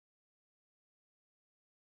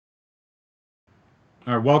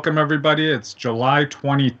Welcome, everybody. It's July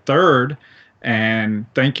 23rd, and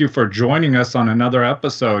thank you for joining us on another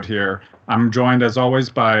episode here. I'm joined, as always,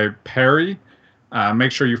 by Perry.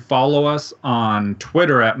 Make sure you follow us on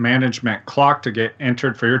Twitter at Management Clock to get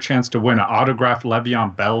entered for your chance to win an autographed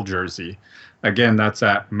Le'Veon Bell jersey. Again, that's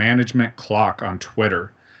at Management Clock on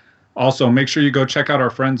Twitter. Also, make sure you go check out our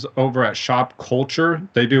friends over at Shop Culture.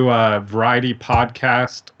 They do a variety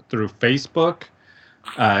podcast through Facebook.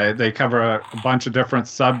 They cover a bunch of different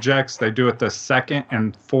subjects. They do it the second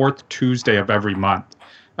and fourth Tuesday of every month.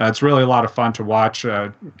 It's really a lot of fun to watch.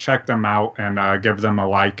 Check them out and give them a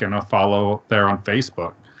like and a follow there on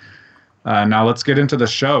Facebook. Now let's get into the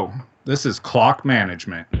show. This is Clock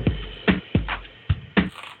Management.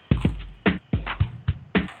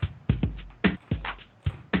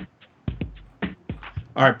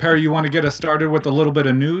 All right, Perry, you want to get us started with a little bit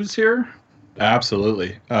of news here?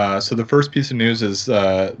 Absolutely. So the first piece of news is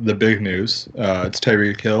the big news. It's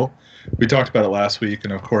Tyreek Hill. We talked about it last week,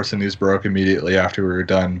 and of course the news broke immediately after we were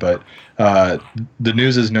done. But the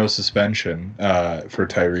news is no suspension for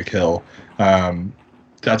Tyreek Hill.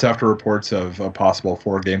 That's after reports of a possible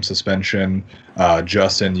 4-game suspension.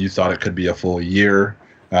 Justin, you thought it could be a full year.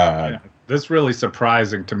 Yeah, this is really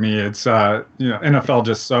surprising to me. It's NFL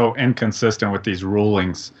just so inconsistent with these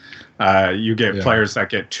rulings. You get players that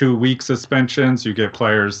get 2-week suspensions. You get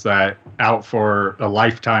players that out for a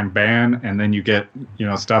lifetime ban, and then you get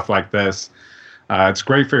stuff like this. It's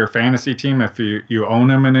great for your fantasy team if you own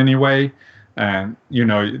them in any way. And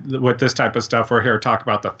with this type of stuff, we're here to talk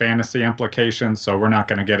about the fantasy implications. So we're not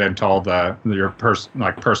going to get into all your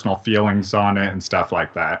personal feelings on it and stuff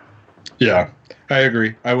like that. Yeah, I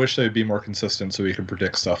agree. I wish they'd be more consistent so we could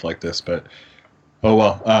predict stuff like this. But oh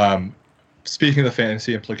well. Speaking of the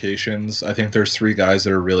fantasy implications, I think there's 3 guys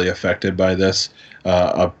that are really affected by this.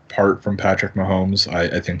 Apart from Patrick Mahomes,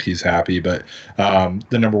 I think he's happy. But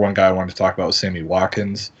the number one guy I wanted to talk about was Sammy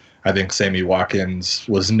Watkins. I think Sammy Watkins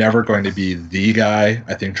was never going to be the guy.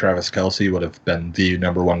 I think Travis Kelce would have been the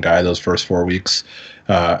number one guy those first 4 weeks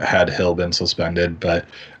had Hill been suspended. But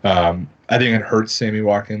I think it hurts Sammy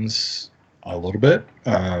Watkins a little bit.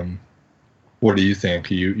 What do you think?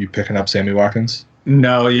 You picking up Sammy Watkins?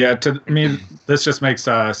 No, yeah. To me, this just makes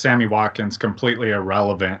Sammy Watkins completely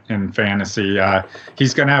irrelevant in fantasy.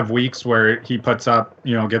 He's going to have weeks where he puts up,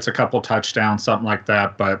 gets a couple touchdowns, something like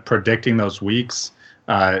that. But predicting those weeks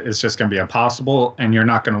is just going to be impossible, and you're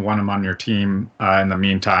not going to want him on your team in the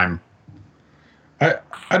meantime. I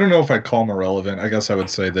don't know if I'd call him irrelevant. I guess I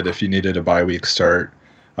would say that if you needed a bye week start,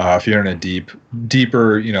 if you're in a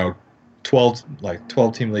deeper,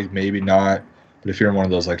 12 team league, maybe not. But if you're in one of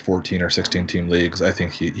those 14 or 16 team leagues, I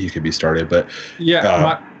think he could be started. But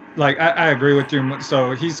yeah, I agree with you.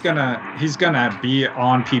 So he's gonna be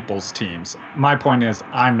on people's teams. My point is,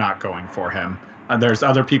 I'm not going for him. There's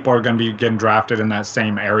other people who are going to be getting drafted in that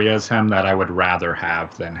same area as him that I would rather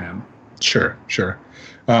have than him. Sure.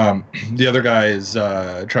 The other guy is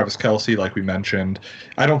Travis Kelce, like we mentioned.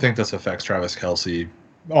 I don't think this affects Travis Kelce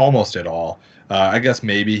almost at all. I guess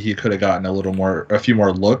maybe he could have gotten a few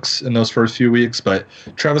more looks in those first few weeks, but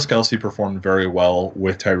Travis Kelce performed very well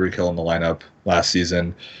with Tyreek Hill in the lineup last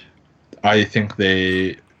season. I think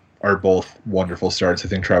they are both wonderful starts. I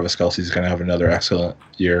think Travis Kelce is going to have another excellent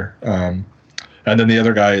year. And then the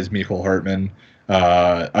other guy is Mecole Hardman.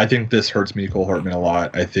 I think this hurts Mecole Hardman a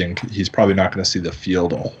lot. I think he's probably not going to see the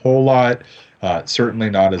field a whole lot.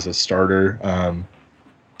 Certainly not as a starter.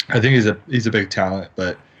 I think he's a big talent,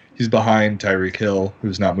 but he's behind Tyreek Hill,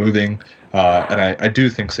 who's not moving. And I do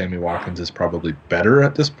think Sammy Watkins is probably better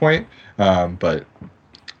at this point. But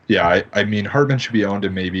yeah, I mean, Hardman should be owned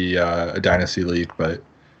in maybe a dynasty league, but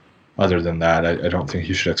other than that, I don't think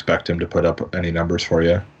you should expect him to put up any numbers for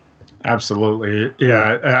you. Absolutely.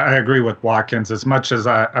 Yeah, I agree with Watkins. As much as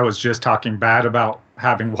I was just talking bad about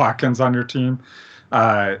having Watkins on your team,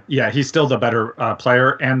 he's still the better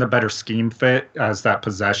player and the better scheme fit as that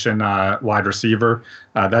possession wide receiver.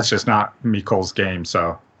 That's just not Mecole's game,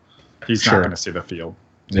 so he's not going to see the field.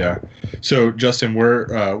 Yeah. So, Justin,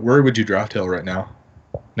 where would you draft Hill right now?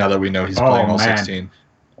 Now that we know he's playing all 16.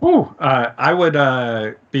 Ooh, I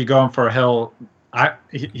would be going for Hill.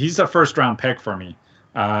 He's a first-round pick for me.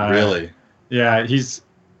 Really? Yeah, he's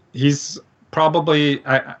probably,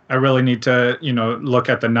 I really need to, look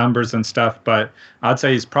at the numbers and stuff, but I'd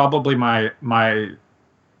say he's probably my I'm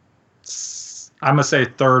going to say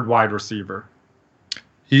third wide receiver.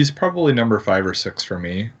 He's probably number 5 or 6 for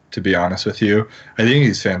me, to be honest with you. I think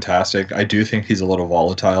he's fantastic. I do think he's a little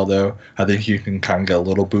volatile, though. I think you can kind of get a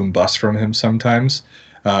little boom bust from him sometimes.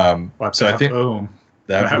 I think boom.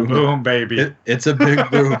 That boom, baby. It's a big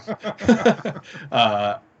boom.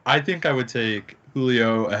 I think I would take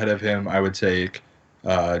Julio ahead of him. I would take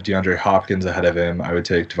DeAndre Hopkins ahead of him. I would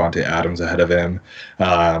take Devontae Adams ahead of him.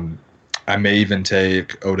 I may even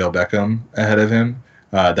take Odell Beckham ahead of him.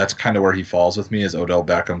 That's kind of where he falls with me, is Odell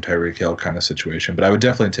Beckham, Tyreek Hill kind of situation. But I would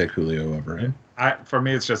definitely take Julio over him. For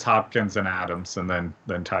me, it's just Hopkins and Adams, and then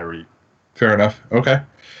Tyreek. Fair enough. Okay.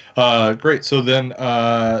 Great. So then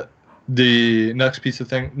the next piece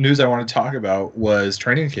of news I want to talk about was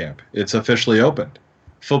training camp. It's officially opened.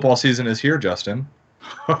 Football season is here, Justin.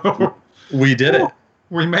 We did it.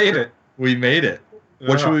 We made it. We made it.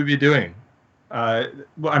 What should we be doing? Well,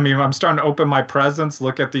 I mean, I'm starting to open my presents,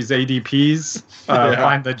 look at these ADPs,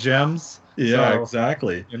 find the gems. Yeah, So,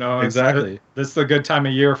 exactly. You know, exactly. This is a good time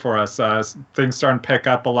of year for us. Things starting to pick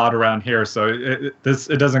up a lot around here, so it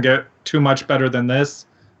doesn't get too much better than this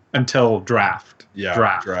until draft. Yeah,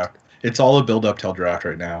 draft. It's all a build-up till draft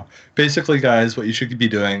right now. Basically, guys, what you should be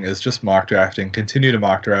doing is just mock drafting. Continue to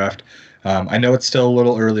mock draft. I know it's still a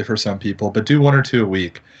little early for some people, but do 1 or 2 a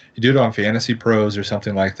week. You do it on Fantasy Pros or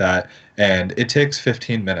something like that, and it takes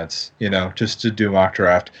 15 minutes, just to do mock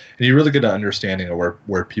draft, and you really get an understanding of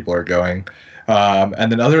where people are going.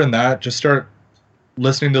 And then other than that, just start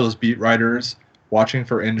listening to those beat writers, watching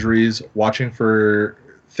for injuries, watching for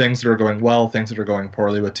things that are going well, things that are going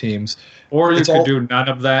poorly with teams. Or you could do none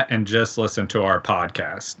of that and just listen to our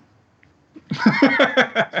podcast.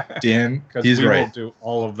 Dan, he's right. We will do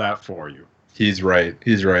all of that for you. He's right.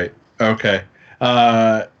 Okay.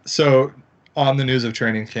 So on the news of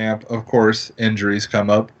training camp, of course, injuries come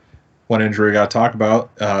up. One injury I got to talk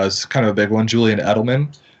about is kind of a big one. Julian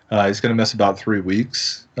Edelman. He's going to miss about 3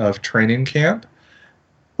 weeks of training camp.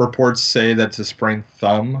 Reports say that's a sprained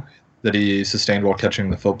thumb that he sustained while catching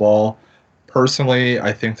the football. Personally,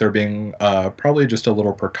 I think they're being probably just a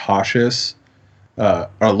little cautious with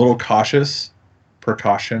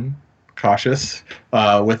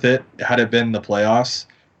it. Had it been the playoffs,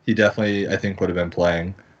 he definitely, I think, would have been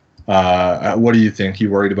playing. What do you think? You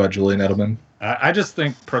worried about Julian Edelman? I just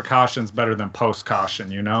think precaution's better than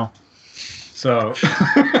post-caution, So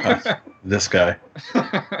this guy.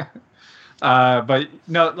 But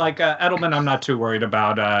no, like Edelman, I'm not too worried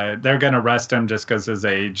about. They're going to rest him just because his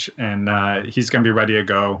age, and he's going to be ready to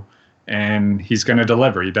go, and he's going to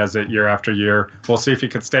deliver. He does it year after year. We'll see if he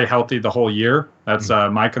could stay healthy the whole year. That's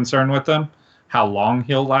my concern with him, how long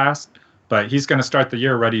he'll last. But he's going to start the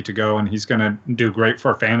year ready to go, and he's going to do great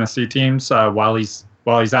for fantasy teams while he's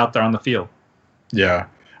out there on the field. Yeah.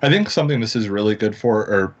 I think something this is really good for,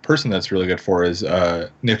 or person that's really good for, is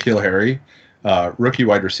N'Keal Harry, rookie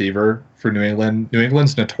wide receiver for New England. New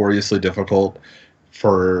England's notoriously difficult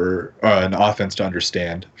for an offense to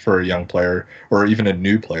understand for a young player or even a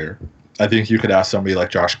new player. I think you could ask somebody like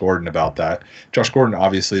Josh Gordon about that. Josh Gordon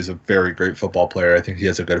obviously is a very great football player. I think he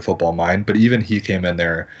has a good football mind, but even he came in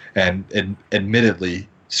there and admittedly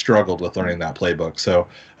struggled with learning that playbook. So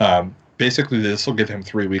basically, this will give him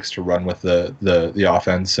 3 weeks to run with the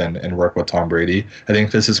offense and work with Tom Brady. I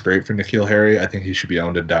think this is great for N'Keal Harry. I think he should be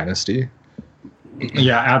owned in Dynasty.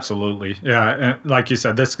 Yeah, absolutely. Yeah, and like you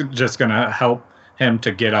said, this is just going to help him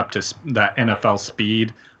to get up to that NFL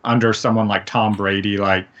speed under someone like Tom Brady.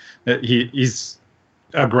 Like he's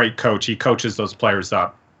a great coach. He coaches those players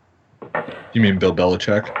up. You mean Bill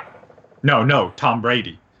Belichick? No, Tom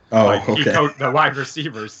Brady. Oh, like, okay. He coached the wide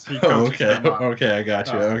receivers. He okay, I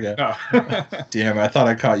got you. Okay. No. Damn, I thought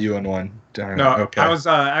I caught you in one. Darn. No, okay. I was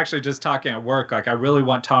actually just talking at work. Like, I really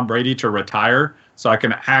want Tom Brady to retire so I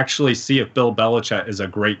can actually see if Bill Belichick is a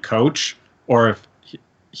great coach or if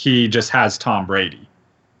he just has Tom Brady.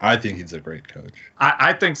 I think he's a great coach.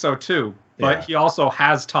 I think so too, but He also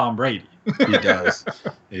has Tom Brady. He does.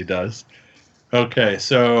 He does. Okay,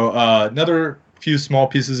 so another few small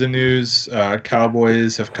pieces of news.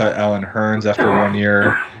 Cowboys have cut Allen Hurns after 1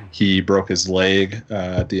 year. He broke his leg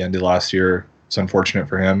at the end of last year. It's unfortunate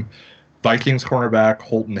for him. Vikings cornerback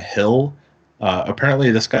Holton Hill.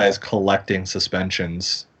 Apparently, this guy is collecting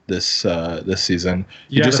suspensions this season.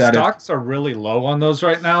 Stocks are really low on those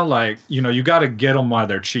right now. Like, you got to get them while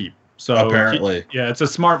they're cheap. So apparently, it's a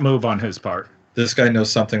smart move on his part. This guy knows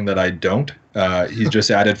something that I don't. He's just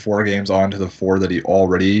added 4 games on to the 4 that he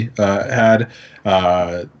already had.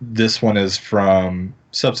 This one is from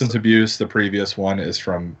substance abuse. The previous one is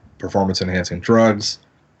from performance-enhancing drugs.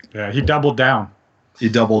 Yeah, he doubled down.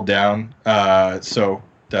 So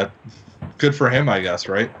that good for him, I guess,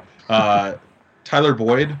 right? Tyler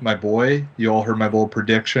Boyd, my boy. You all heard my bold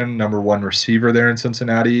prediction. #1 receiver there in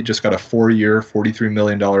Cincinnati. Just got a 4-year, $43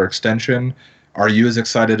 million extension. Are you as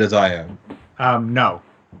excited as I am? No.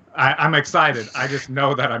 I'm excited. I just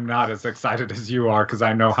know that I'm not as excited as you are because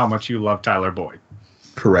I know how much you love Tyler Boyd.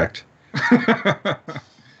 Correct. All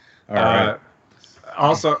right.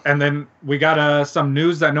 Also, and then we got some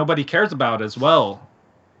news that nobody cares about as well.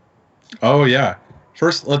 Oh, yeah.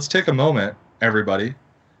 First, let's take a moment, everybody,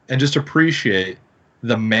 and just appreciate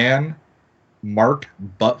the man, Mark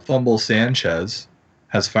Buttfumble Sanchez,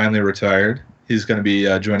 has finally retired. He's going to be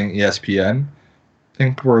joining ESPN. I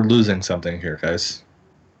think we're losing something here, guys.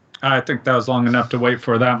 I think that was long enough to wait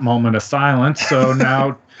for that moment of silence. So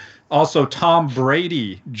now, also, Tom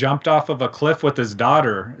Brady jumped off of a cliff with his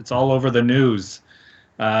daughter. It's all over the news.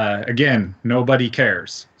 Again, nobody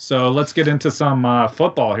cares. So let's get into some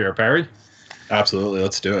football here, Perry. Absolutely.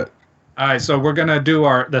 Let's do it. All right, so we're gonna do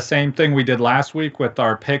the same thing we did last week with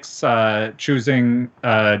our picks, choosing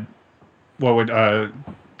for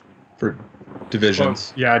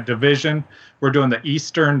divisions. Division. We're doing the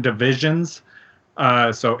Eastern divisions,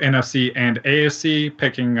 so NFC and AFC,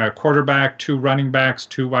 picking a quarterback, 2 running backs,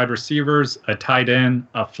 2 wide receivers, a tight end,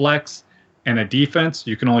 a flex, and a defense.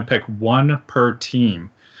 You can only pick 1 per team.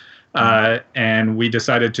 And we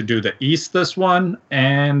decided to do the East this one,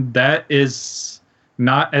 and that is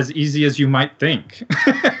not as easy as you might think.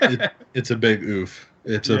 It's a big oof.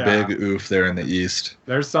 It's a big oof there in the East.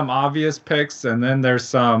 There's some obvious picks, and then there's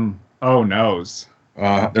some oh no's.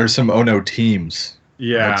 There's some oh no teams.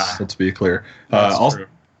 Yeah. Let's be clear. True.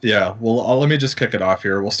 Yeah, well, let me just kick it off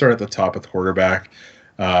here. We'll start at the top with quarterback.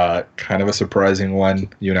 Kind of a surprising one.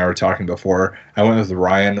 You and I were talking before. I went with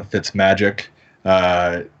Ryan Fitzmagic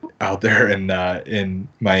out there in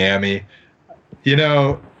Miami. You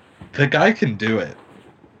know, the guy can do it.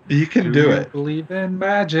 He can do it. Believe in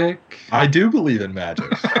magic. I do believe in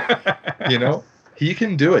magic. You know, he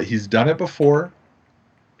can do it. He's done it before.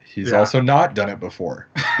 He's also not done it before.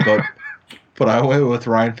 But I went with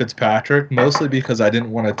Ryan Fitzpatrick, mostly because I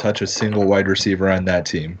didn't want to touch a single wide receiver on that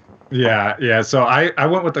team. Yeah. So I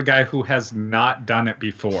went with the guy who has not done it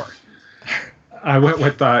before. I went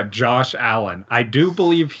with Josh Allen. I do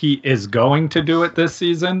believe he is going to do it this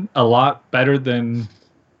season a lot better than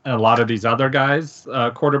a lot of these other guys,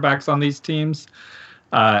 quarterbacks on these teams.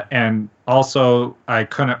 And also, I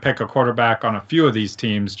couldn't pick a quarterback on a few of these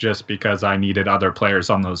teams just because I needed other players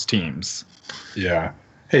on those teams. Yeah.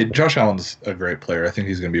 Hey, Josh Allen's a great player. I think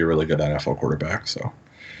he's going to be a really good NFL quarterback. So,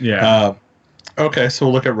 yeah. Okay, so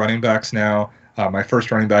we'll look at running backs now. My first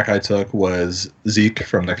running back I took was Zeke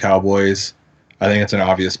from the Cowboys. I think it's an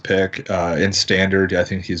obvious pick. In standard, I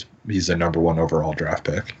think he's a number 1 overall draft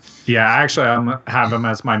pick. Yeah, actually, I have him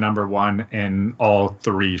as my number 1 in all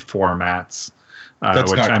 3 formats. That's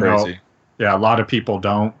which not I crazy. Know, a lot of people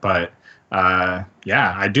don't, but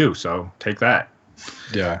I do. So take that.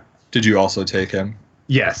 Yeah. Did you also take him?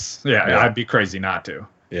 Yes. Yeah. I'd be crazy not to.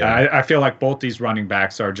 Yeah. I feel like both these running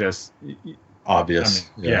backs are just obvious.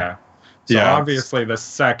 So obviously the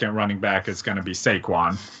second running back is going to be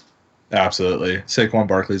Saquon. Absolutely. Saquon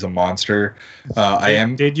Barkley's a monster.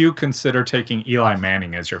 Did you consider taking Eli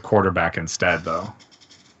Manning as your quarterback instead, though?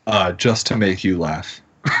 Just to make you laugh.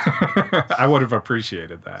 I would have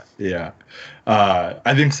appreciated that. Yeah.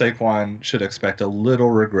 I think Saquon should expect a little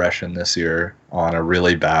regression this year on a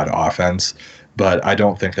really bad offense, but I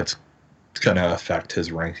don't think it's going to affect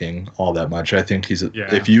his ranking all that much. I think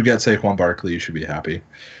if you get Saquon Barkley, you should be happy.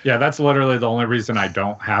 Yeah, that's literally the only reason I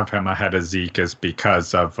don't have him ahead of Zeke is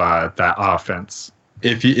because of that offense.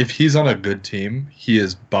 If he's on a good team, he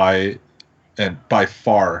is by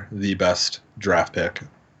far the best draft pick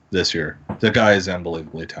this year. The guy is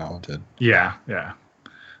unbelievably talented. Yeah.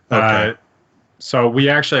 Okay. So we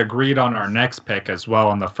actually agreed on our next pick as well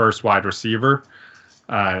on the first wide receiver.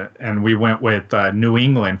 And we went with New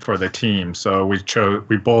England for the team. So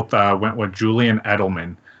we both went with Julian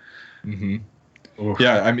Edelman. Mm-hmm.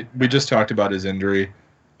 Yeah, I mean, we just talked about his injury.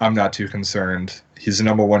 I'm not too concerned. He's the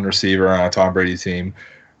number 1 receiver on a Tom Brady team.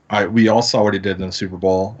 We all saw what he did in the Super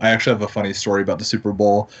Bowl. I actually have a funny story about the Super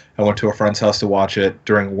Bowl. I went to a friend's house to watch it.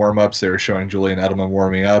 During warm-ups, they were showing Julian Edelman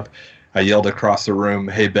warming up. I yelled across the room,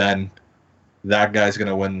 "Hey, Ben, that guy's going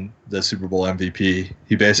to win the Super Bowl MVP."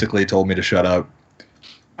 He basically told me to shut up.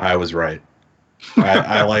 I was right.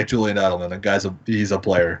 I like Julian Edelman. The he's a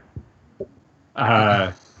player.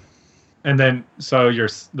 And then, so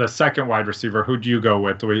the second wide receiver, who'd you go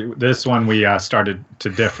with? This one we started to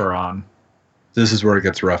differ on. This is where it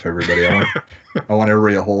gets rough, everybody. I want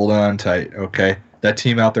everybody to hold on tight, okay? That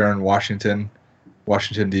team out there in Washington,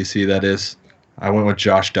 D.C., that is. I went with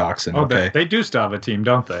Josh Doxson, okay? They do still have a team,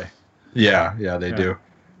 don't they? Yeah, they do.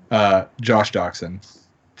 Josh Doxson.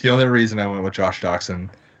 The only reason I went with Josh Doxson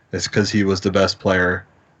is because he was the best player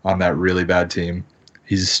on that really bad team.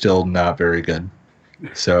 He's still not very good.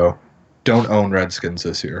 So don't own Redskins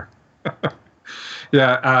this year.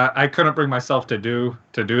 Yeah, I couldn't bring myself to do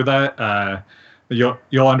that.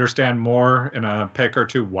 you'll understand more in a pick or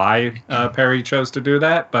two why Perry chose to do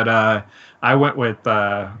that. But I went with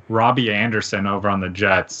Robbie Anderson over on the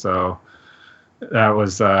Jets, so that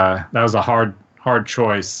was a hard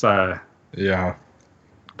choice. Yeah.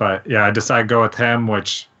 But yeah, I decided to go with him,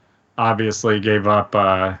 which obviously gave up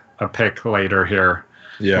a pick later here.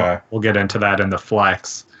 Yeah. We'll get into that in the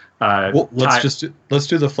flex. Well, let's do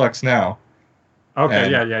the flex now. Okay,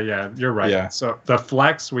 yeah. You're right. Yeah. So the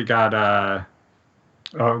flex we got.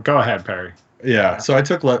 Go ahead, Perry. Yeah. So I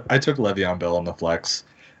took Le'Veon Bell on the flex.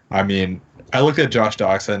 I mean, I looked at Josh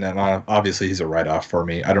Doxson, and obviously he's a write-off for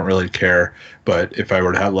me. I don't really care, but if I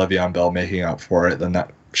were to have Le'Veon Bell making up for it, then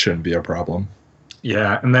that shouldn't be a problem.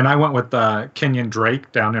 Yeah, and then I went with Kenyon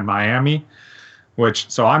Drake down in Miami,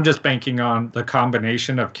 so I'm just banking on the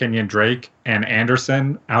combination of Kenyon Drake and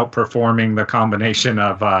Anderson outperforming the combination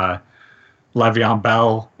of Le'Veon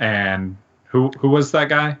Bell and who was that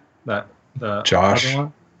guy? The Josh other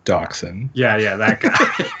one? Doxson. Yeah, that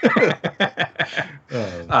guy.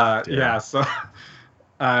 Yeah, so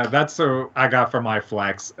that's what I got for my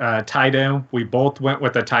flex. Tight end, we both went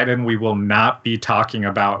with a tight end we will not be talking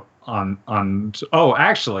about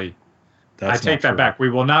actually, I take that back. We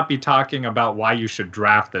will not be talking about why you should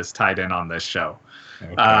draft this tight end on this show.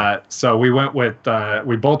 Okay. So we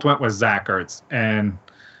both went with Zach Ertz, and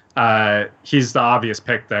he's the obvious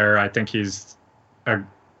pick there. I think he's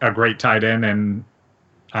a great tight end, and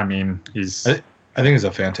I mean I think he's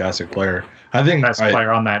a fantastic player. I think best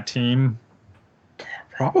player on that team.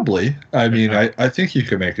 Probably. I mean, I think you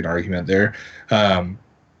could make an argument there.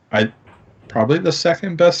 Probably the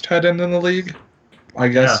second best tight end in the league, I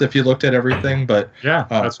guess, if you looked at everything. But yeah,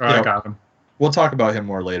 that's right. I got him. We'll talk about him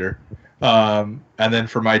more later. And then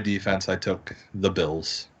for my defense, I took the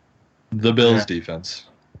Bills. The Bills defense.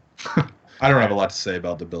 I don't have a lot to say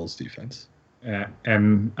about the Bills defense. Yeah,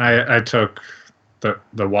 and I took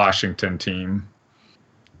the Washington team.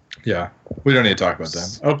 Yeah, we don't need to talk about them.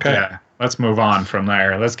 Okay. Yeah, let's move on from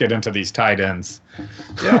there. Let's get into these tight ends.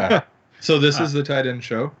 Yeah. So this is the tight end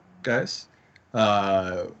show, guys.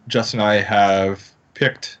 Justin and I have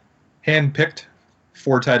hand-picked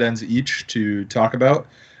 4 tight ends each to talk about.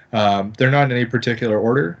 They're not in any particular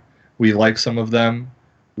order. We like some of them.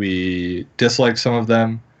 We dislike some of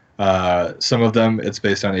them. Some of them it's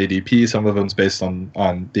based on ADP. Some of them it's based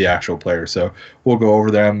on the actual player. So we'll go over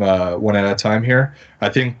them one at a time here. I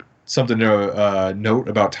think something to note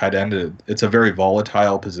about tight end, it's a very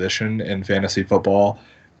volatile position in fantasy football.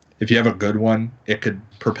 If you have a good one, it could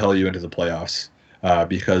propel you into the playoffs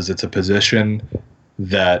because it's a position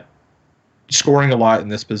that scoring a lot in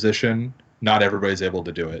this position, not everybody's able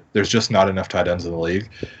to do it. There's just not enough tight ends in the league.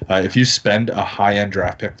 If you spend a high-end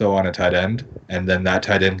draft pick, though, on a tight end, and then that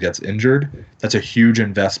tight end gets injured, that's a huge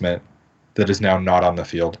investment that is now not on the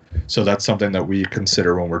field. So that's something that we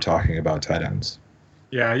consider when we're talking about tight ends.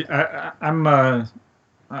 Yeah, I'm a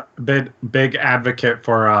big advocate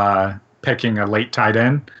for picking a late tight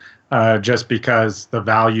end. Just because the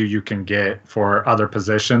value you can get for other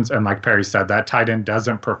positions. And like Perry said, that tight end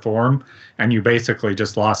doesn't perform, and you basically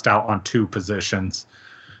just lost out on 2 positions.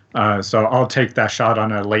 So I'll take that shot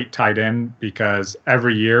on a late tight end because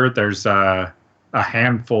every year there's a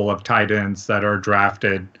handful of tight ends that are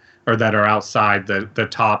drafted or that are outside the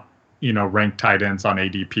top, ranked tight ends on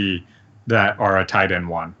ADP that are a tight end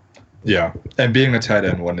 1. Yeah, and being a tight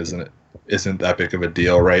end 1 isn't that big of a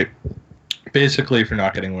deal, right? Basically, if you're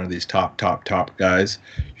not getting one of these top guys,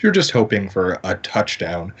 you're just hoping for a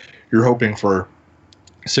touchdown. You're hoping for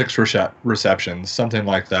 6 receptions, something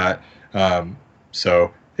like that.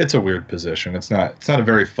 So it's a weird position. It's not a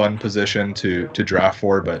very fun position to draft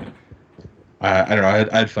for, but I don't know.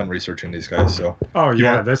 I had fun researching these guys. So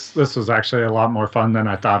this was actually a lot more fun than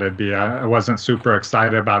I thought it'd be. I wasn't super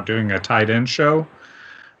excited about doing a tight end show.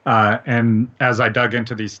 And as I dug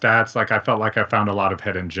into these stats, I felt like I found a lot of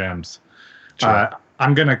hidden gems. Sure.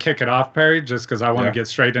 I'm going to kick it off, Perry, just because I want to get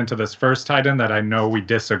straight into this first tight end that I know we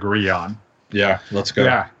disagree on. Yeah, let's go.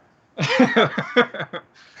 Yeah.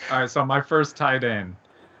 All right, so my first tight end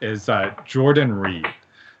is Jordan Reed.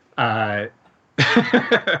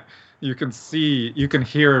 You can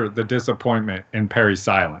hear the disappointment in Perry's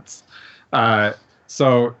silence.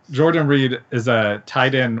 So Jordan Reed is a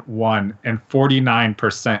tight end 1 in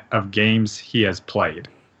 49% of games he has played.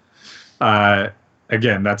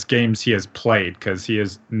 Again, that's games he has played because he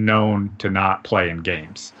is known to not play in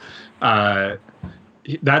games.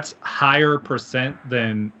 That's higher percent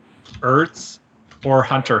than Ertz or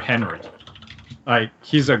Hunter Henry.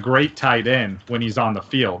 He's a great tight end when he's on the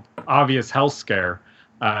field. Obvious health scare.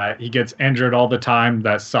 He gets injured all the time.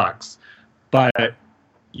 That sucks. But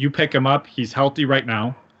you pick him up. He's healthy right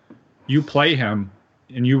now. you play him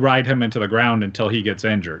and you ride him into the ground until he gets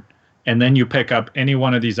injured. And then you pick up any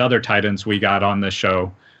one of these other tight ends we got on the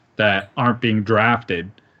show that aren't being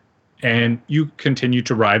drafted, and you continue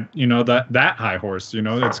to ride, that high horse,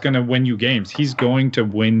 it's going to win you games. He's going to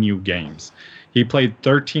win you games. He played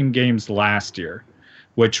 13 games last year,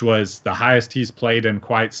 which was the highest he's played in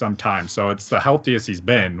quite some time. So it's the healthiest he's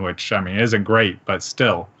been, which, isn't great, but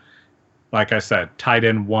still, like I said, tight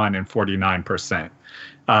end 1 and 49%.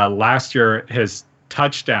 Last year, his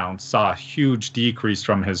touchdowns saw a huge decrease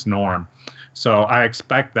from his norm. So I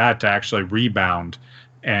expect that to actually rebound,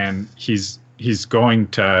 and he's going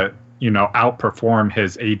to, outperform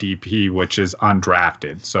his ADP, which is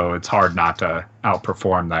undrafted. So it's hard not to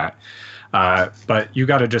outperform that. But you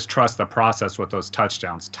got to just trust the process with those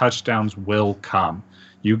touchdowns. Touchdowns will come.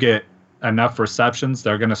 You get enough receptions,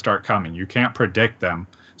 they're going to start coming. You can't predict them.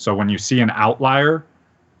 So when you see an outlier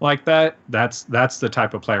like that, that's the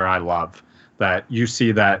type of player I love. That you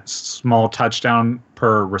see that small touchdown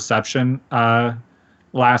per reception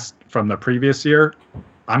last from the previous year,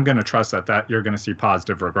 I'm going to trust that you're going to see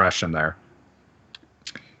positive regression there.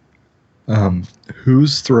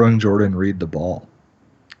 Who's throwing Jordan Reed the ball?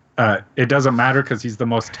 It doesn't matter because he's the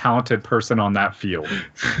most talented person on that field.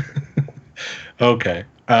 Okay.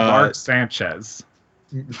 Mark Sanchez.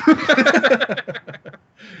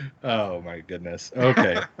 Oh my goodness.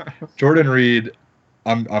 Okay. Jordan Reed.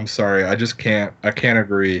 I'm sorry. I can't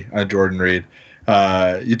agree on Jordan Reed.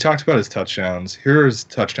 You talked about his touchdowns. Here are his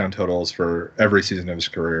touchdown totals for every season of his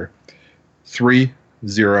career: 3,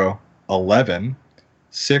 0, 11,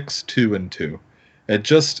 6, 2, and 2. I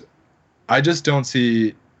just don't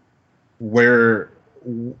see where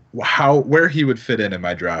he would fit in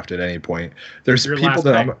my draft at any point. There's people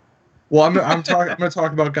that I'm going to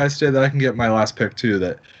talk about guys today that I can get my last pick too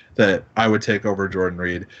that I would take over Jordan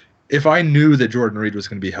Reed. If I knew that Jordan Reed was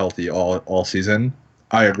going to be healthy all season,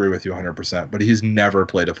 I agree with you 100%, but he's never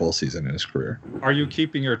played a full season in his career. Are you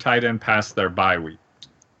keeping your tight end past their bye week?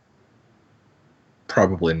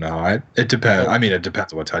 Probably not. It depends. I mean, it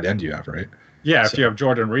depends on what tight end you have, right? Yeah, if you have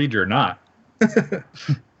Jordan Reed, you're not.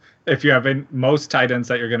 If you have most tight ends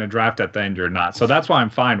that you're going to draft at the end, you're not. So that's why I'm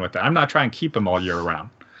fine with it. I'm not trying to keep him all year round.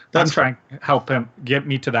 I'm trying to help him get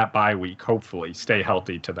me to that bye week, hopefully stay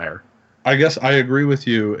healthy to there. I guess I agree with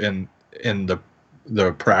you in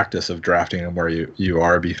the practice of drafting him where you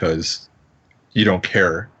are, because you don't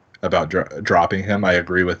care about dropping him. I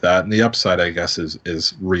agree with that. And the upside, I guess,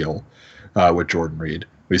 is real with Jordan Reed.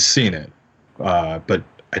 We've seen it. But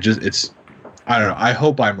I don't know. I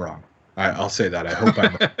hope I'm wrong. I'll say that. I hope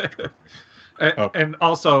I'm wrong. And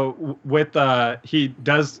also with he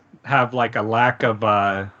does have like a lack of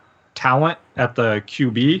talent at the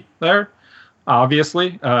QB there,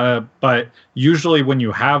 obviously. But usually when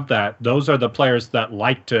you have that, those are the players that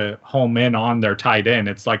like to home in on their tight end.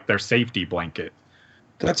 It's like their safety blanket.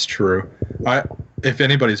 That's true. If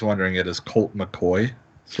anybody's wondering, it is Colt McCoy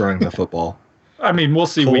throwing the football. I mean, we'll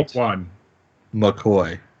see week 1.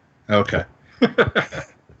 McCoy. Okay.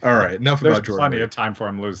 All right. Enough about Jordan. There's plenty of time for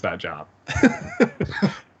him to lose that job.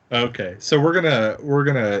 Okay. So we're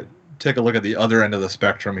gonna take a look at the other end of the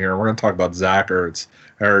spectrum here. We're gonna talk about Zach Ertz.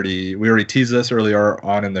 We already teased this earlier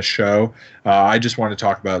on in the show. I just want to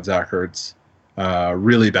talk about Zach Ertz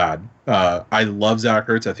really bad. I love Zach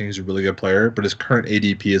Ertz. I think he's a really good player, but his current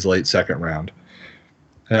ADP is late second round.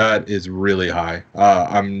 That is really high.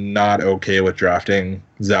 I'm not okay with drafting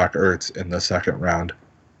Zach Ertz in the second round.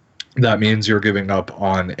 That means you're giving up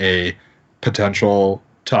on a potential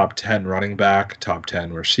top 10 running back, top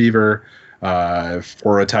 10 receiver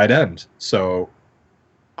for a tight end. So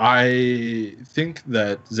I think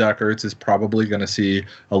that Zach Ertz is probably going to see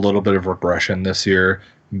a little bit of regression this year,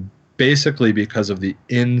 basically because of the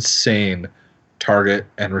insane target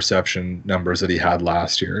and reception numbers that he had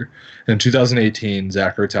last year. In 2018,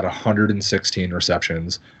 Zach Ertz had 116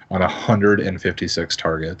 receptions on 156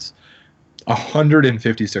 targets.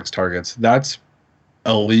 156 targets. That's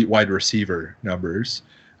elite wide receiver numbers.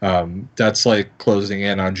 That's like closing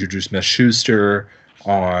in on Juju Smith-Schuster,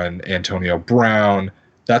 on Antonio Brown.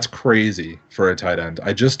 That's crazy for a tight end.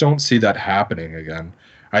 I just don't see that happening again.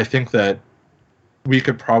 I think that we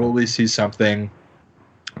could probably see something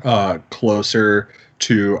closer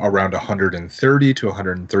to around 130 to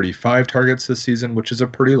 135 targets this season, which is a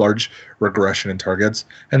pretty large regression in targets,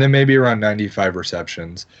 and then maybe around 95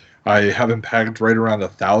 receptions. I have him pegged right around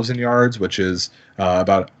 1,000 yards, which is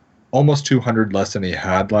about almost 200 less than he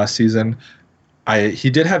had last season.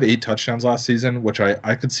 He did have 8 touchdowns last season, which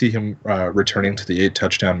I could see him returning to the 8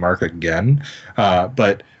 touchdown mark again.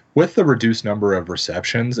 But with the reduced number of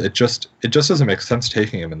receptions, it just doesn't make sense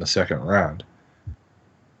taking him in the second round.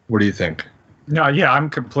 What do you think? No, yeah, I'm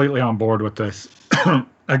completely on board with this.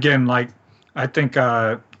 Again, like I think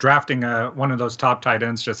drafting one of those top tight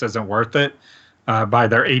ends just isn't worth it by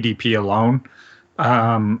their ADP alone.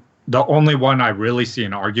 The only one I really see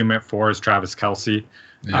an argument for is Travis Kelce.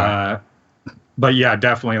 Yeah. But yeah,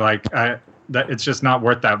 definitely it's just not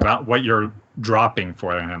worth that what you're dropping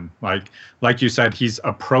for him. Like you said, he's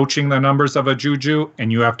approaching the numbers of a Juju,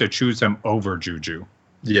 and you have to choose him over Juju.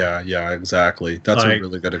 Yeah, exactly. That's a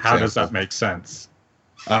really good example. How does that make sense?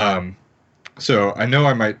 So I know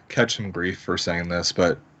I might catch some grief for saying this,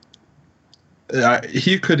 but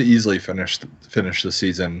he could easily finish the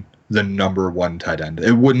season the number one tight end.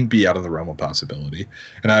 It wouldn't be out of the realm of possibility.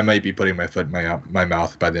 And I might be putting my foot in my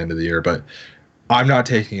mouth by the end of the year, but I'm not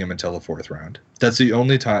taking him until the 4th round. That's the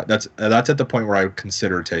only time. That's at the point where I would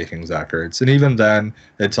consider taking Zach Ertz, and even then,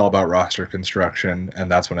 it's all about roster construction,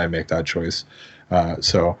 and that's when I make that choice.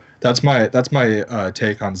 So that's my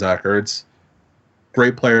take on Zach Ertz.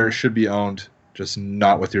 Great player, should be owned, just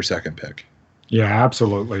not with your second pick. Yeah,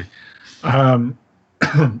 absolutely. I'm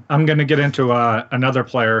going to get into another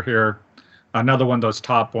player here, another one of those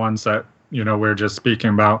top ones that we're just speaking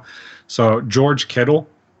about. So George Kittle,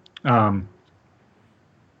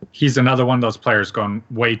 he's another one of those players going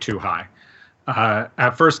way too high.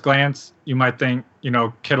 At first glance, you might think,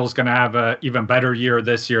 Kittle's going to have an even better year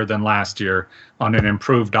this year than last year on an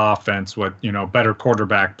improved offense with, better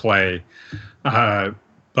quarterback play.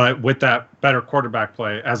 But with that better quarterback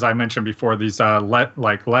play, as I mentioned before, these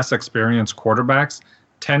less experienced quarterbacks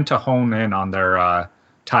tend to hone in on their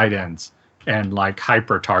tight ends and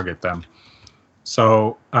hyper target them.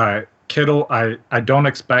 So Kittle, I don't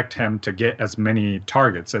expect him to get as many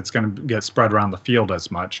targets. It's going to get spread around the field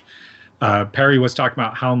as much. Perry was talking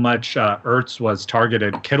about how much Ertz was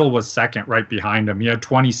targeted. Kittle was second right behind him. He had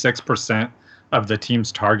 26% of the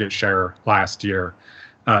team's target share last year.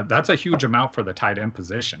 That's a huge amount for the tight end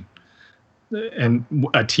position. And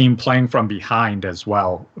a team playing from behind as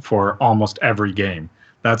well for almost every game.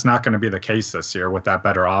 That's not going to be the case this year with that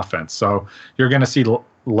better offense. So you're going to see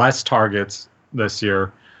less targets this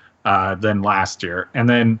year than last year. And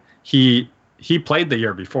then he played the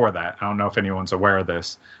year before that. I don't know if anyone's aware of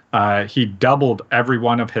this. He doubled every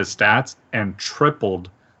one of his stats and tripled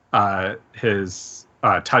his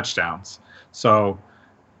touchdowns. So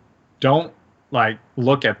don't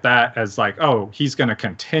look at that as oh, he's going to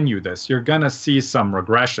continue this. You're going to see some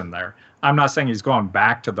regression there. I'm not saying he's going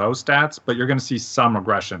back to those stats, but you're going to see some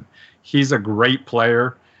regression. He's a great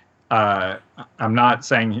player. I'm not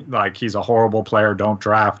saying he's a horrible player, don't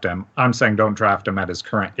draft him. I'm saying don't draft him at his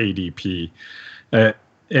current ADP.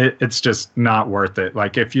 It's just not worth it.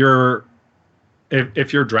 If you're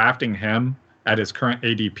drafting him at his current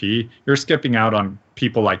ADP, you're skipping out on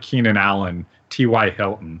people like Keenan Allen, T.Y.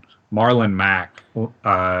 Hilton, Marlon Mack,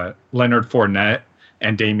 Leonard Fournette,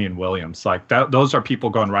 and Damian Williams. Those are people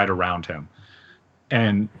going right around him,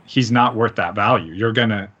 and he's not worth that value. You're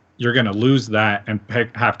gonna lose that and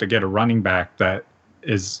have to get a running back that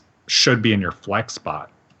should be in your flex spot.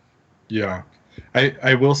 Yeah,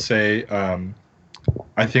 I will say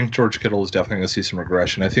I think George Kittle is definitely going to see some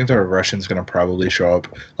regression. I think the regression is going to probably show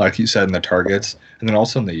up, like you said, in the targets and then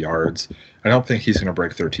also in the yards. I don't think he's going to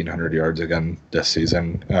break 1,300 yards again this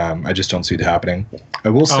season. I just don't see it happening. I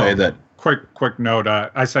will say that. Quick note.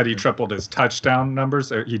 I said he tripled his touchdown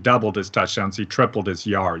numbers. He doubled his touchdowns. He tripled his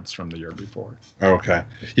yards from the year before. Okay.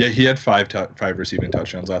 Yeah, he had five receiving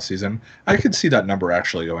touchdowns last season. I could see that number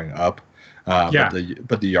actually going up.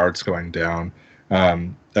 But the yards going down.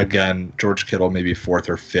 Again, George Kittle maybe fourth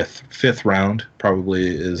or fifth round probably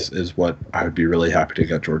is what I would be really happy to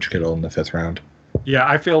get George Kittle in the 5th round. Yeah,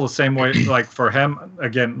 I feel the same way. For him,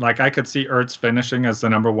 again, I could see Ertz finishing as the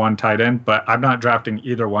number 1 tight end, but I'm not drafting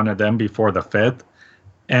either one of them before the 5th,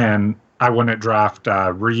 and I wouldn't draft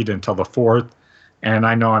Reed until the 4th, and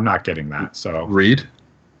I know I'm not getting that. So Reed?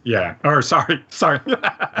 Yeah. Or sorry.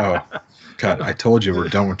 Oh, God, I told you we're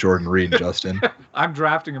done with Jordan Reed, Justin. I'm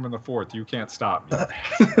drafting him in the 4th. You can't stop me.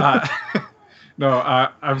 No,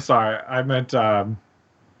 I'm sorry. I meant,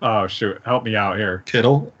 oh, shoot. Help me out here.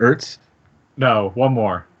 Kittle? Ertz? No, one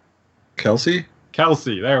more. Kelce?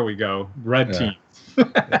 There we go. Red team.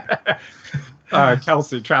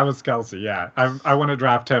 Travis Kelce, yeah. I want to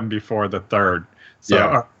draft him before the 3rd.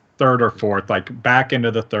 So 3rd or 4th, back into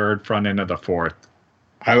the 3rd, front into the 4th.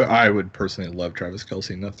 I would personally love Travis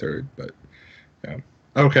Kelce in the 3rd, but yeah.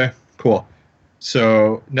 Okay, cool.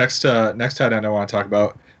 So next tight end I want to talk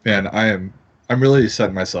about, man, I'm really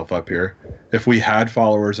setting myself up here. If we had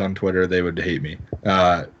followers on Twitter, they would hate me.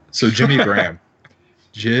 So Jimmy Graham.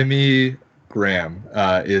 Jimmy Graham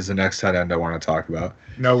is the next tight end I want to talk about.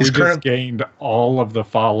 No, we just gained all of the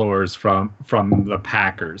followers from the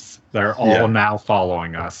Packers. They're all now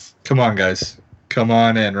following us. Come on, guys. Come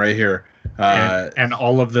on in right here. And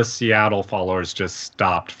all of the Seattle followers just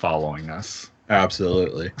stopped following us.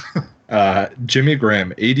 Absolutely. Jimmy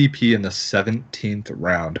Graham, ADP in the 17th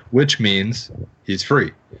round, which means he's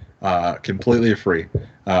free. Completely free.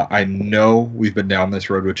 I know we've been down this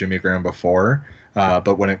road with Jimmy Graham before,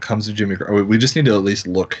 but when it comes to Jimmy Graham, we just need to at least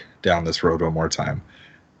look down this road one more time.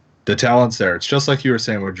 The talent's there. It's just like you were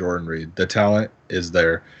saying with Jordan Reed. The talent is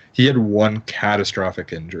there. He had one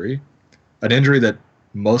catastrophic injury, an injury that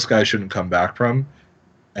most guys shouldn't come back from,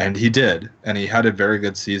 and he did, and he had a very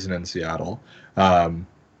good season in Seattle.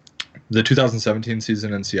 The 2017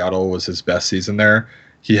 season in Seattle was his best season there.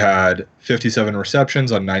 He had 57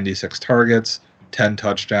 receptions on 96 targets, 10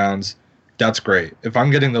 touchdowns. That's great. If I'm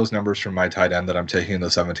getting those numbers from my tight end that I'm taking in the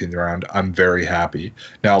 17th round, I'm very happy.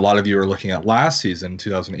 Now, a lot of you are looking at last season,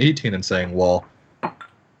 2018, and saying, well,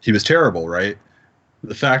 he was terrible, right?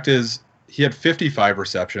 The fact is, he had 55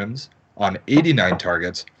 receptions on 89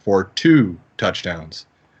 targets for 2 touchdowns.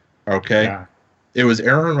 Okay? Yeah. It was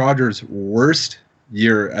Aaron Rodgers' worst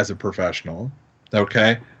year as a professional.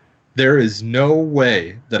 Okay? There is no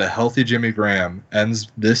way that a healthy Jimmy Graham ends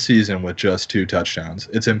this season with just 2 touchdowns.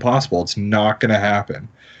 It's impossible. It's not going to happen.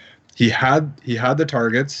 He had the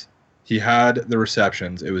targets. He had the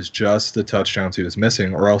receptions. It was just the touchdowns he was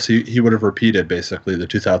missing, or else he would have repeated basically the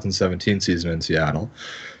 2017 season in Seattle.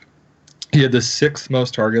 He had the 6th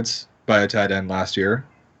most targets by a tight end last year,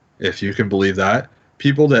 if you can believe that.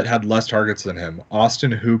 People that had less targets than him: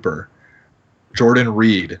 Austin Hooper, Jordan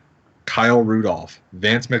Reed, Kyle Rudolph,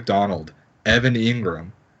 Vance McDonald, Evan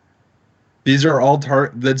Ingram. These are all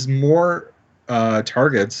that's more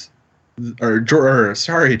targets.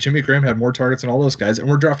 Jimmy Graham had more targets than all those guys, and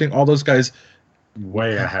we're drafting all those guys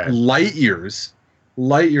way ahead, light years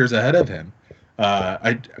ahead of him.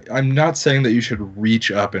 I'm not saying that you should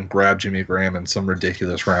reach up and grab Jimmy Graham in some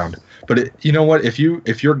ridiculous round, but you know what? If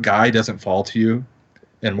your guy doesn't fall to you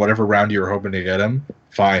in whatever round you're hoping to get him,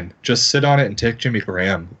 fine. Just sit on it and take Jimmy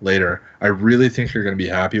Graham later. I really think you're going to be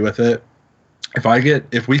happy with it.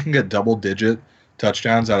 If we can get double-digit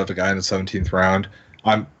touchdowns out of a guy in the 17th round,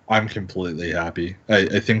 I'm completely happy.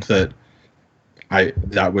 I think that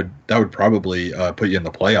that would probably put you in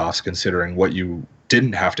the playoffs, considering what you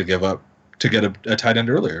didn't have to give up to get a tight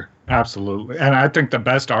end earlier. Absolutely. And I think the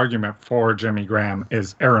best argument for Jimmy Graham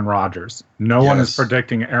is Aaron Rodgers. No one is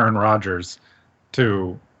predicting Aaron Rodgers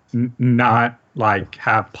to not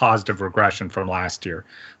have positive regression from last year.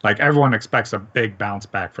 Everyone expects a big bounce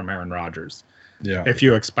back from Aaron Rodgers. Yeah. If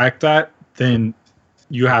you expect that, then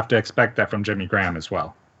you have to expect that from Jimmy Graham as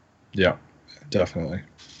well. Yeah, definitely.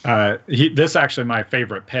 This is actually my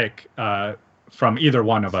favorite pick from either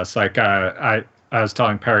one of us. I was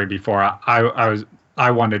telling Perry before,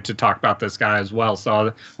 I wanted to talk about this guy as well.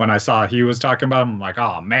 So when I saw he was talking about him, I'm like,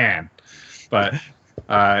 oh man. But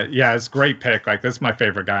it's a great pick. This is my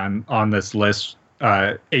favorite guy on this list.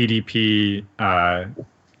 ADP,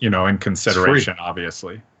 in consideration,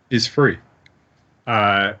 obviously. He's free.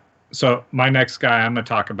 So my next guy I'm going to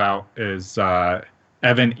talk about is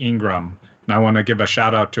Evan Ingram. And I want to give a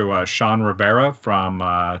shout out to Sean Rivera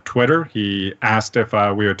from Twitter. He asked if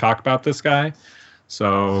we would talk about this guy.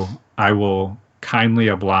 So I will kindly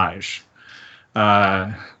oblige.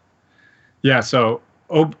 So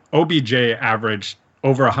OBJ averaged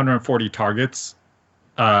over 140 targets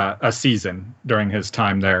a season during his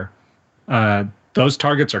time there. Those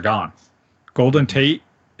targets are gone. Golden Tate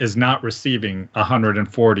is not receiving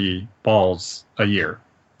 140 balls a year.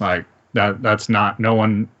 That's not, no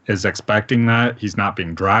one is expecting that. He's not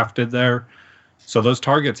being drafted there. So those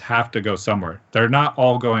targets have to go somewhere. They're not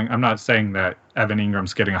all going. I'm not saying that Evan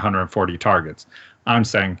Ingram's getting 140 targets. I'm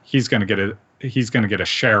saying he's going to get a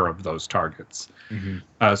share of those targets.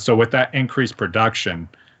 Mm-hmm. So with that increased production,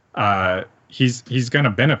 he's going to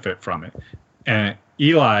benefit from it. And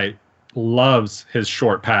Eli loves his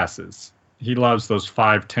short passes. He loves those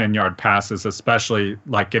 5-10 yard passes, especially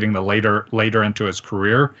getting the later into his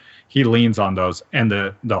career. He leans on those, and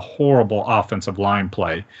the horrible offensive line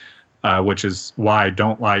play, which is why I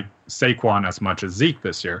don't like Saquon as much as Zeke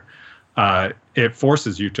this year. It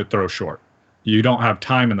forces you to throw short. You don't have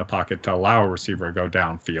time in the pocket to allow a receiver to go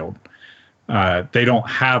downfield. They don't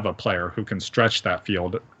have a player who can stretch that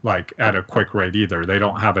field at a quick rate either. They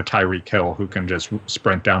don't have a Tyreek Hill who can just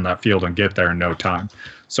sprint down that field and get there in no time.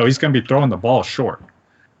 So he's going to be throwing the ball short.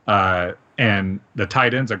 And the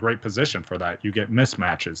tight end's a great position for that. You get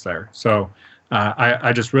mismatches there. So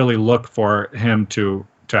I just really look for him to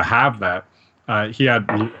have that. He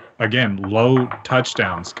had again, low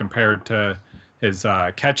touchdowns compared to his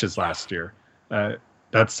catches last year.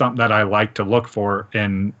 That's something that I like to look for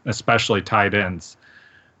in especially tight ends.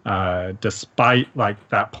 Despite like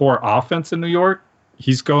that poor offense in New York,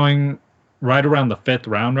 he's going right around the 5th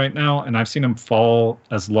round right now, and I've seen him fall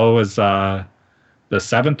as low as the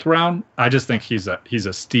 7th round. I just think he's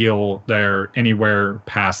a steal there anywhere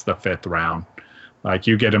past the 5th round. Like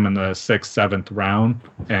you get him in the 6th, 7th round,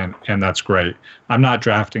 and that's great. I'm not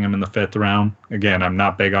drafting him in the 5th round. Again, I'm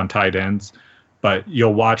not big on tight ends, but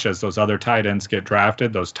you'll watch as those other tight ends get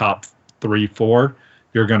drafted, those top 3, 4,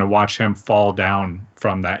 you're going to watch him fall down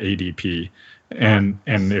from that ADP. And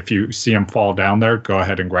if you see him fall down there, go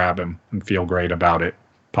ahead and grab him and feel great about it.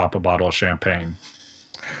 Pop a bottle of champagne.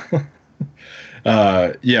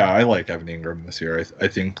 Yeah, I like Evan Ingram this year. I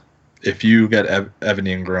think if you get Evan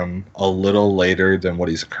Ingram a little later than what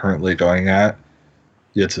he's currently going at,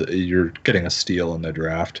 you're getting a steal in the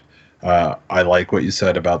draft. I like what you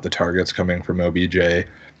said about the targets coming from OBJ.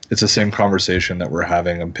 It's the same conversation that we're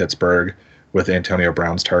having in Pittsburgh with Antonio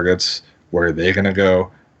Brown's targets. Where are they going to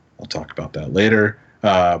go? I'll talk about that later.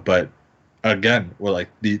 But again, we're like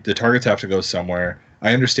the targets have to go somewhere.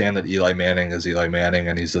 I understand that Eli Manning is Eli Manning,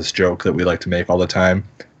 and he's this joke that we like to make all the time.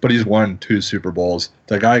 But he's won 2 Super Bowls.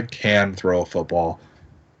 The guy can throw a football.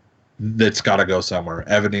 That's got to go somewhere.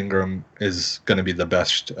 Evan Ingram is going to be the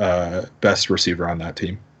best receiver on that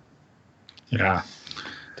team. Yeah.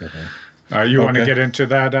 Definitely. You want to get into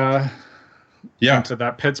that? Into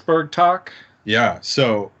that Pittsburgh talk? Yeah.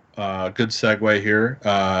 So good segue here.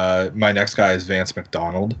 My next guy is Vance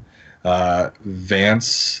McDonald.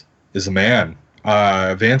 Vance is a man.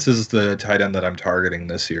 Vance is the tight end that I'm targeting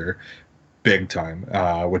this year, big time,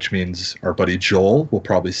 which means our buddy Joel will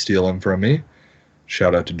probably steal him from me.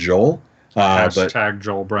 Shout out to Joel. Hashtag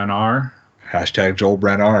Joel Brennar. Hashtag Joel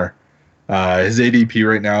Brennar. His ADP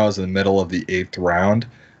right now is in the middle of the 8th round,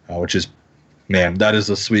 which is, man, that is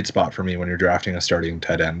a sweet spot for me when you're drafting a starting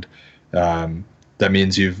tight end. That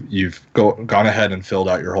means you've gone ahead and filled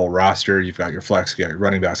out your whole roster. You've got your flex, you got your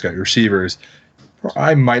running backs, got your receivers.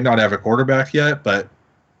 I might not have a quarterback yet, but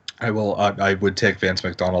I would take Vance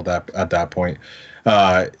McDonald at that point.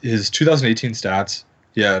 His 2018 stats,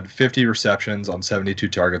 he had 50 receptions on 72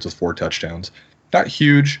 targets with 4 touchdowns. Not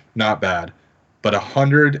huge, not bad. But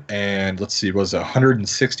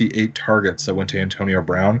 168 targets that went to Antonio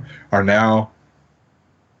Brown are now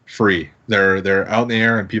free. They're out in the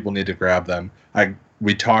air and people need to grab them.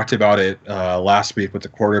 We talked about it last week with the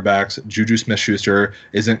quarterbacks. Juju Smith-Schuster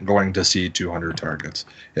isn't going to see 200 targets.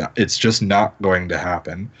 Yeah, it's just not going to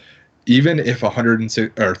happen. Even if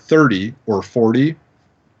 30 or 40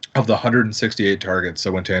 of the 168 targets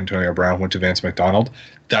that went to Antonio Brown went to Vance McDonald,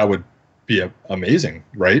 that would be amazing,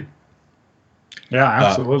 right? Yeah,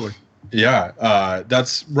 absolutely.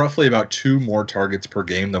 That's roughly about 2 more targets per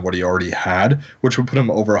game than what he already had, which would put him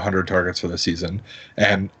over 100 targets for the season.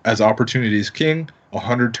 And as opportunities king,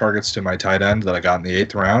 100 targets to my tight end that I got in the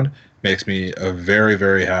 8th round makes me a very,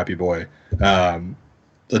 very happy boy.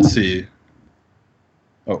 Let's see.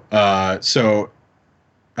 So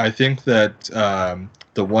I think that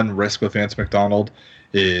the one risk with Vance McDonald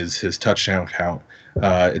is his touchdown count.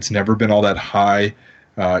 It's never been all that high.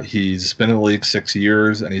 He's been in the league 6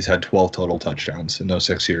 years, and he's had 12 total touchdowns in those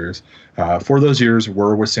 6 years. 4 of those years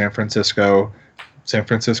were with San Francisco. San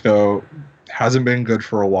Francisco hasn't been good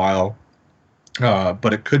for a while,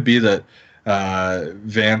 but it could be that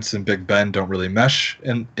Vance and Big Ben don't really mesh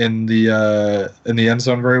in the end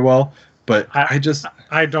zone very well. But I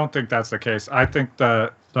don't think that's the case. I think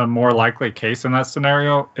the more likely case in that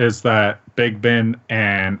scenario is that Big Ben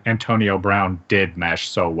and Antonio Brown did mesh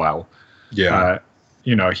so well. Yeah.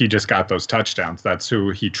 He just got those touchdowns. That's who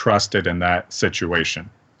he trusted in that situation.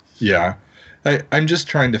 Yeah. I'm just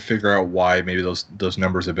trying to figure out why maybe those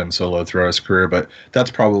numbers have been so low throughout his career, but that's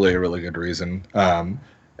probably a really good reason. And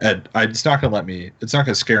it's not going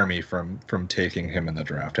to scare me from taking him in the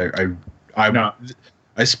draft.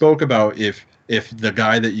 I spoke about if the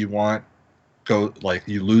guy that you want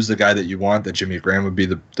you lose the guy that you want, that Jimmy Graham would be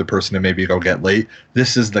the person to maybe go get late.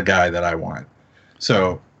 This is the guy that I want.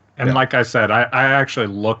 So. And like I said, I actually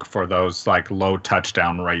look for those like low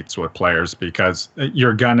touchdown rates with players because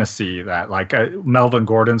you're going to see that. Like Melvin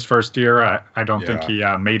Gordon's first year, I don't think he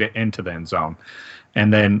made it into the end zone.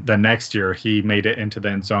 And then the next year, he made it into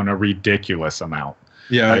the end zone a ridiculous amount.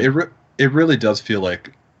 Yeah, it really does feel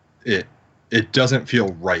like it doesn't feel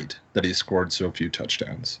right that he scored so few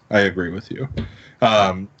touchdowns. I agree with you.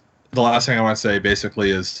 The last thing I want to say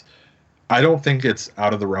basically is I don't think it's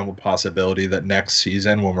out of the realm of possibility that next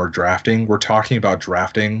season when we're drafting, we're talking about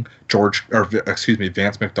drafting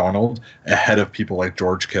Vance McDonald ahead of people like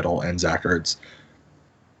George Kittle and Zach Ertz.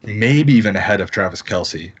 Maybe even ahead of Travis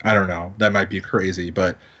Kelce. I don't know. That might be crazy,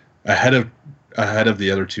 but ahead of the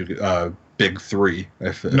other two big three,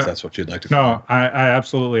 if that's what you'd like to call No, I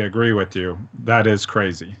absolutely agree with you. That is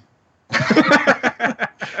crazy.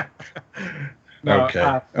 No,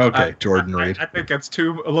 okay, Jordan Reed. I think it's a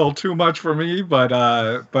little too much for me, but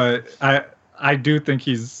I do think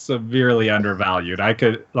he's severely undervalued. I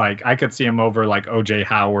could see him over like OJ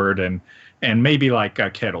Howard and maybe like a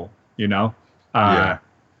Kittle, you know. Yeah.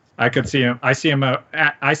 I could see him. I see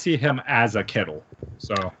him as a Kittle.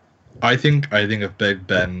 So I think if Big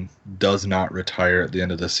Ben does not retire at the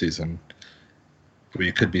end of this season,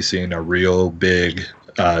 we could be seeing a real big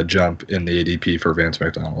jump in the ADP for Vance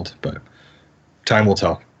McDonald, but time will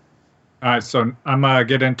tell. All right, so I'm gonna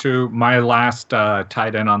get into my last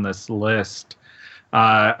tight end on this list.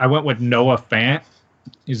 I went with Noah Fant.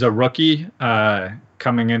 He's a rookie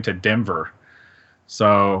coming into Denver,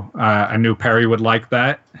 so I knew Perry would like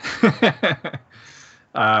that.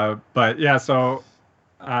 But yeah, so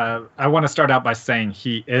I want to start out by saying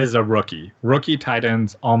he is a rookie. Rookie tight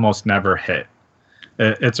ends almost never hit.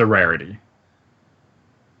 It's a rarity.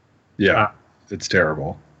 Yeah, it's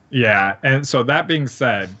terrible. Yeah, and so that being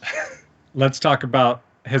said, let's talk about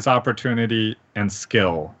his opportunity and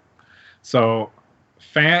skill. So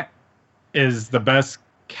Fant is the best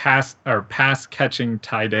pass catching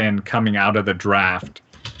tight end coming out of the draft,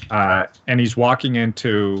 and he's walking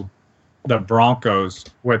into the Broncos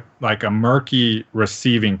with like a murky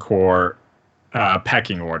receiving core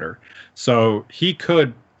pecking order. So he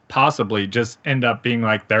could possibly just end up being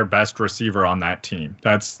like their best receiver on that team.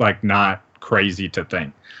 That's like not crazy to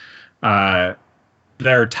think.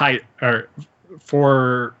 They're tight, or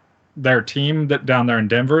for their team that down there in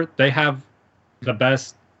Denver, they have the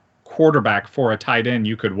best quarterback for a tight end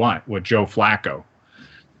you could want with Joe Flacco.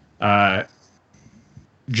 Joe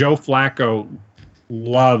Flacco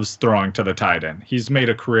loves throwing to the tight end. He's made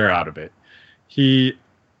a career out of it. He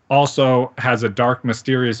also has a dark,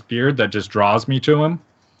 mysterious beard that just draws me to him,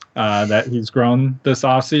 that he's grown this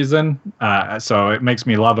offseason. So it makes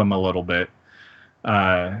me love him a little bit.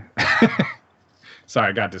 Sorry,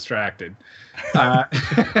 I got distracted.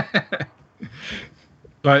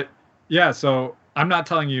 But yeah, so I'm not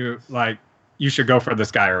telling you like you should go for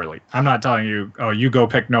this guy early. I'm not telling you, oh, you go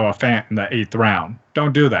pick Noah Fant in the 8th round.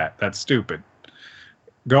 Don't do that. That's stupid.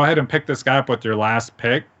 Go ahead and pick this guy up with your last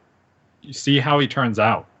pick. You see how he turns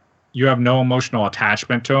out. You have no emotional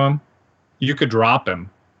attachment to him. You could drop him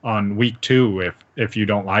on week 2 if you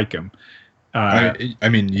don't like him. I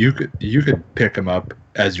mean, you could pick him up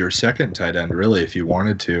as your second tight end, really, if you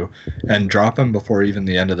wanted to, and drop him before even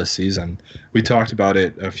the end of the season. We talked about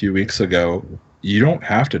it a few weeks ago. You don't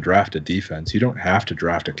have to draft a defense. You don't have to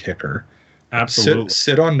draft a kicker. Absolutely.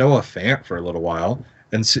 Sit on Noah Fant for a little while.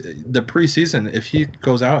 And the preseason, if he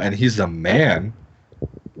goes out and he's the man,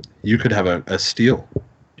 you could have a steal.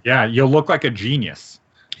 Yeah, you'll look like a genius.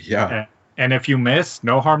 Yeah. And if you miss,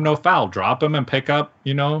 no harm, no foul. Drop him and pick up,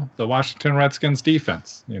 the Washington Redskins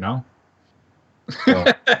defense, Well,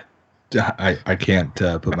 I can't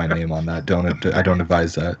put my name on that. I don't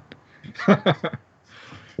advise that.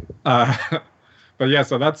 But yeah,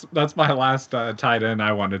 so that's my last tight end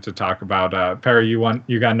I wanted to talk about. Perry,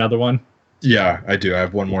 you got another one? Yeah, I do. I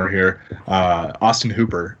have one more here. Austin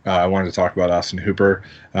Hooper. I wanted to talk about Austin Hooper.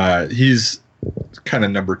 He's kind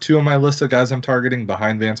of number 2 on my list of guys I'm targeting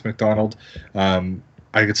behind Vance McDonald. I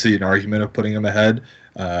could see an argument of putting him ahead.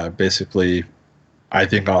 Basically, I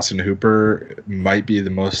think Austin Hooper might be the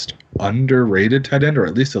most underrated tight end, or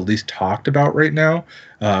at least the least talked about right now,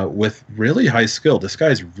 with really high skill. This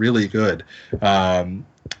guy's really good.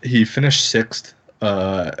 He finished 6th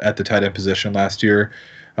at the tight end position last year.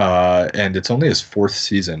 And it's only his 4th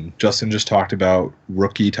season. Justin just talked about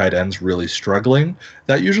rookie tight ends really struggling.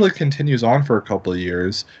 That usually continues on for a couple of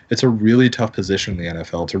years. It's a really tough position in the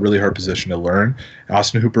NFL. It's a really hard position to learn.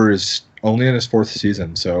 Austin Hooper is only in his 4th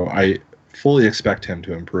season, so I fully expect him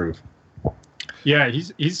to improve. Yeah,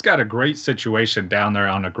 he's got a great situation down there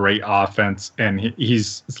on a great offense, and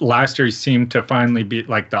he's last year he seemed to finally be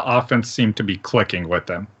like the offense seemed to be clicking with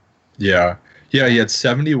him. Yeah. Yeah, he had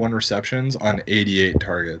 71 receptions on 88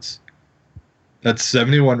 targets. That's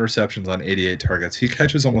 71 receptions on 88 targets. He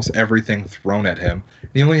catches almost everything thrown at him.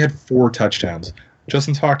 He only had 4 touchdowns.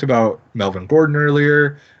 Justin talked about Melvin Gordon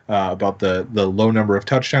earlier, about the low number of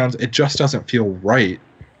touchdowns. It just doesn't feel right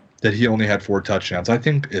that he only had 4 touchdowns. I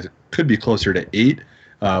think it could be closer to 8.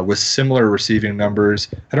 with similar receiving numbers.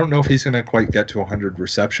 I don't know if he's going to quite get to 100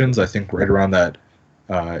 receptions. I think right around that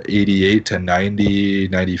 88 to 90,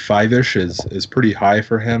 95-ish is pretty high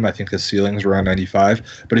for him. I think his ceiling's around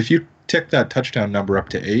 95. But if you tick that touchdown number up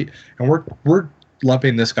to 8, and we're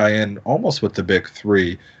lumping this guy in almost with the big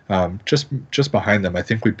three, just behind them. I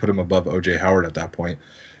think we'd put him above O.J. Howard at that point.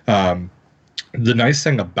 The nice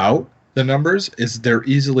thing about the numbers is they're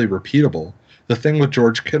easily repeatable. The thing with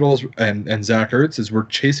George Kittle's and Zach Ertz is we're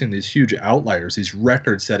chasing these huge outliers, these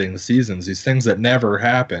record-setting seasons, these things that never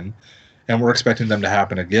happen, and we're expecting them to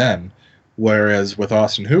happen again. Whereas with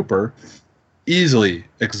Austin Hooper, easily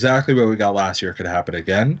exactly what we got last year could happen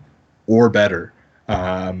again or better.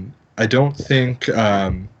 I don't think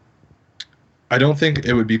it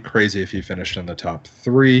would be crazy if he finished in the top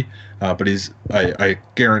 3, but I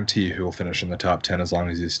guarantee he will finish in the top 10 as long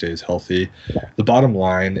as he stays healthy. The bottom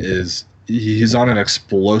line is he's on an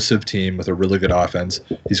explosive team with a really good offense.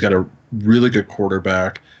 He's got a really good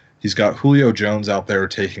quarterback. He's got Julio Jones out there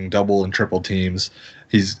taking double and triple teams.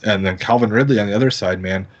 And then Calvin Ridley on the other side,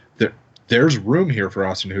 man. There's room here for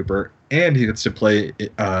Austin Hooper, and he gets to play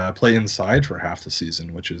inside for half the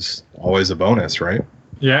season, which is always a bonus, right?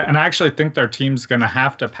 Yeah, and I actually think their team's going to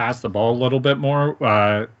have to pass the ball a little bit more.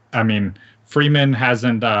 I mean, Freeman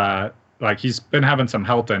hasn't he's been having some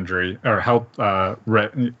health injury or health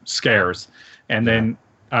scares, and then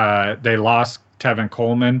they lost Tevin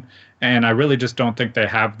Coleman, and I really just don't think they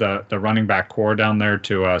have the running back core down there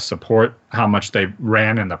to support how much they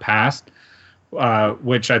ran in the past.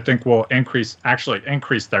 Which I think will increase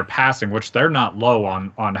their passing, which they're not low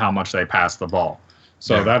on how much they pass the ball.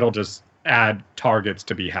 So That'll just add targets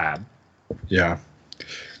to be had. Yeah.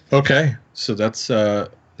 Okay. So that's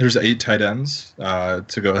there's 8 tight ends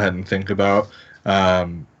to go ahead and think about. That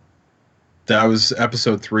was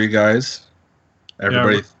episode 3, guys.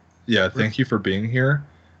 Everybody, thank you for being here.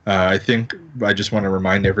 I think I just want to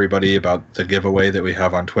remind everybody about the giveaway that we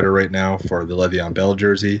have on Twitter right now for the Le'Veon Bell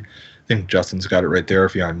jersey. I think Justin's got it right there.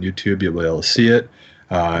 If you're on YouTube, you'll be able to see it.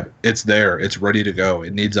 It's there. It's ready to go.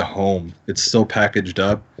 It needs a home. It's still packaged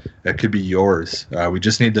up. It could be yours. We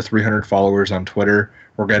just need the 300 followers on Twitter.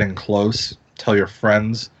 We're getting close. Tell your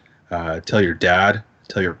friends. Tell your dad.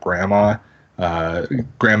 Tell your grandma.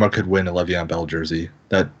 Grandma could win a Le'Veon Bell jersey.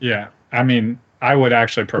 Yeah. I mean, I would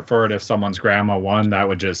actually prefer it if someone's grandma won. That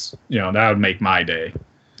would just, that would make my day.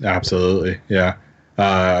 Absolutely. Yeah.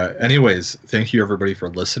 Anyways, thank you everybody for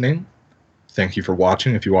listening. Thank you for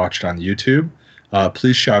watching. If you watched on YouTube,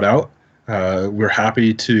 please shout out. We're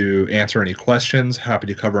happy to answer any questions, happy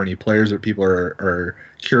to cover any players that people are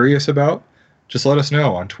curious about. Just let us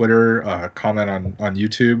know on Twitter, comment on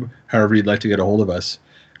YouTube, however you'd like to get a hold of us.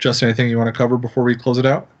 Justin, anything you want to cover before we close it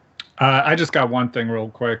out? I just got one thing real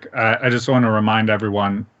quick. I just want to remind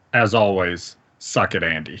everyone, as always, suck it,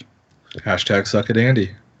 Andy. #suck it,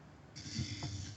 Andy.